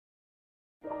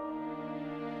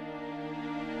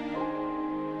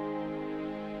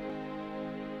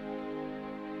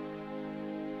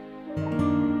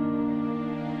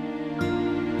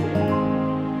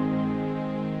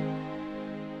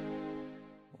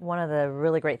one of the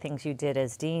really great things you did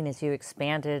as dean is you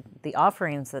expanded the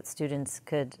offerings that students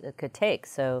could take.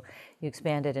 So you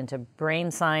expanded into brain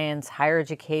science, higher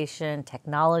education,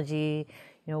 technology.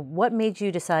 What made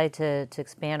you decide to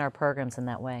expand our programs in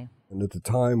that way? And at the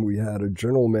time, we had a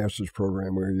general master's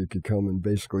program where you could come and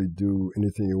basically do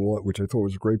anything you want, which I thought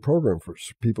was a great program for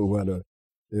people who had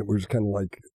it was kind of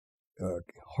like a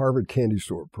Harvard candy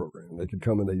store program. They could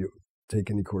come and they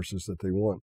take any courses that they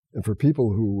want. And for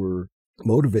people who were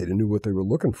motivated, knew what they were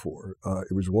looking for,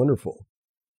 it was wonderful.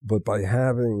 But by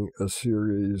having a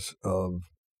series of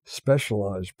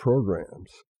specialized programs,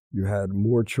 you had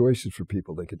more choices for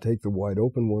people. They could take the wide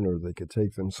open one or they could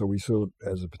take them. So we saw it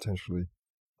as a potentially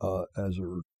as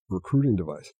a recruiting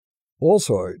device.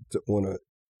 Also, I want to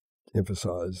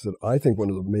emphasize that I think one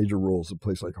of the major roles a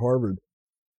place like Harvard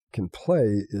can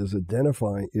play is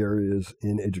identifying areas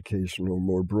in education or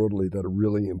more broadly that are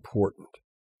really important.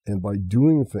 And by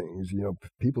doing things,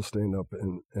 people stand up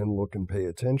and look and pay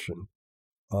attention.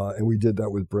 And we did that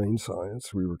with brain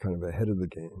science. We were kind of ahead of the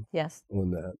game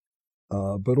on that.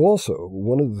 But also,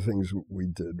 one of the things we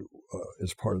did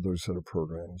as part of those set of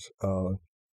programs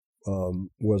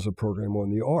was a program on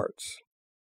the arts.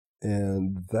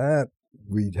 And that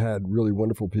we had really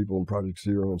wonderful people in Project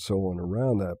Zero and so on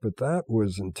around that. But that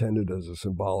was intended as a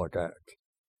symbolic act,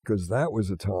 because that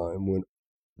was a time when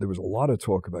there was a lot of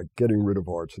talk about getting rid of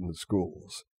arts in the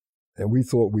schools. And we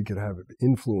thought we could have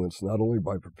influence not only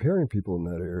by preparing people in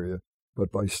that area,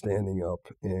 but by standing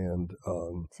up and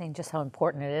saying just how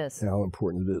important it is. How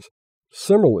important it is.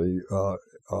 Similarly,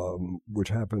 which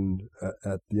happened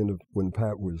at the end of when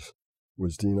Pat was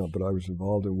dean, but I was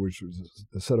involved in, which was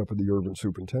the setup of the urban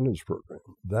superintendent's program.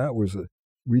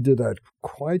 We did that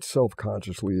quite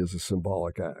self-consciously as a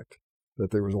symbolic act,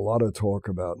 that there was a lot of talk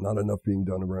about not enough being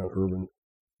done around urban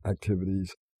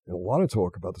activities, and a lot of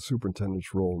talk about the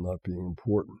superintendent's role not being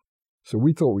important. So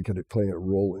we thought we could play a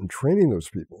role in training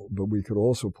those people, but we could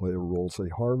also play a role, say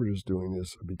Harvard is doing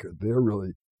this because they're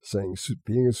really saying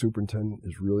being a superintendent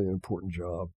is really an important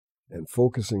job, and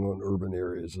focusing on urban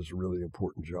areas is a really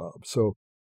important job. So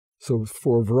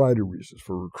for a variety of reasons,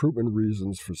 for recruitment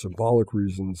reasons, for symbolic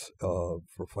reasons,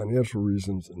 for financial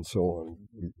reasons, and so on,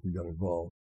 we got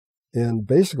involved. And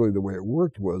basically the way it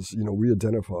worked was, we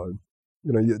identified,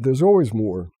 there's always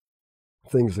more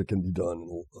things that can be done.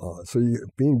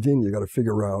 Being dean, you got to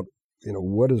figure out,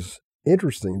 what is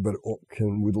interesting, but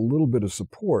can, with a little bit of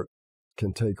support,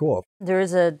 can take off. There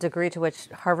is a degree to which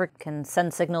Harvard can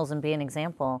send signals and be an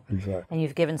example. Exactly. And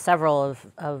you've given several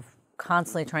of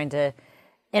constantly trying to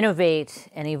innovate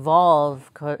and evolve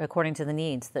according to the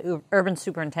needs. The Urban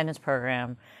Superintendent's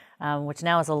Program, which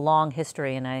now has a long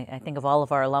history, and I think of all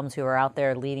of our alums who are out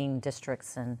there leading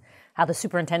districts and how the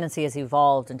superintendency has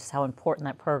evolved and just how important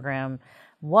that program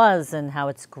was and how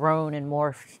it's grown and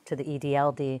morphed to the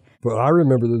EDLD. But I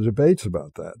remember the debates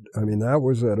about that. I mean, that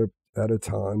was at a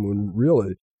time when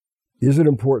really, is it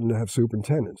important to have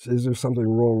superintendents? Is there something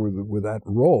wrong with that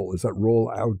role? Is that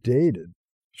role outdated?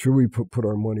 Should we put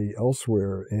our money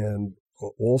elsewhere? And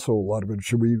also a lot of it,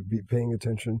 should we be paying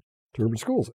attention to urban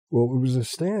schools? Well, it was a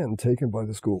stand taken by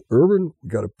the school. Urban, we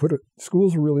got to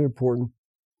schools are really important.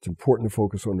 It's important to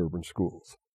focus on urban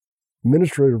schools.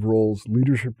 Administrative roles,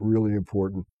 leadership are really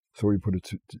important. So we put it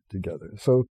together.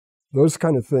 So those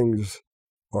kind of things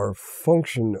are a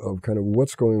function of kind of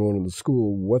what's going on in the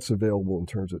school, what's available in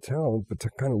terms of talent, but to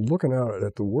kind of looking out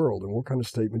at the world and what kind of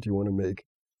statement do you want to make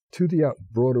to the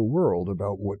broader world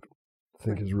about what I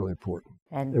think is really important.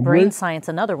 And brain science,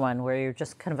 another one where you're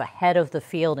just kind of ahead of the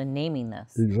field in naming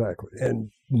this. Exactly. And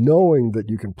knowing that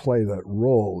you can play that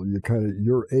role,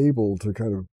 you're able to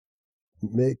kind of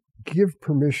give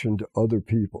permission to other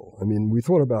people. I mean, we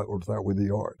thought about that with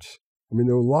the arts. I mean,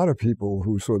 there were a lot of people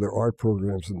who saw their art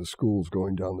programs in the schools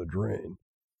going down the drain,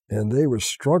 and they were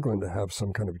struggling to have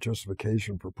some kind of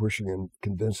justification for pushing and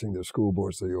convincing their school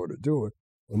boards they ought to do it.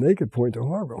 And they could point to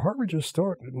Harvard. Harvard just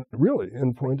started, really,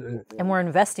 and point. And we're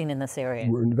investing in this area.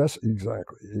 We're investing,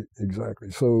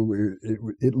 exactly. So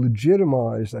it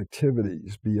legitimized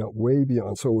activities way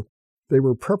beyond. So they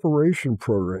were preparation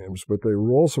programs, but they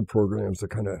were also programs that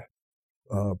kind of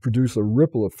produce a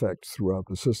ripple effect throughout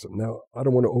the system. Now, I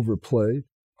don't want to overplay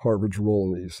Harvard's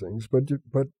role in these things,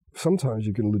 but sometimes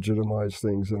you can legitimize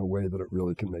things in a way that it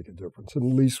really can make a difference. And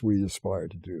at least we aspire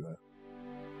to do that.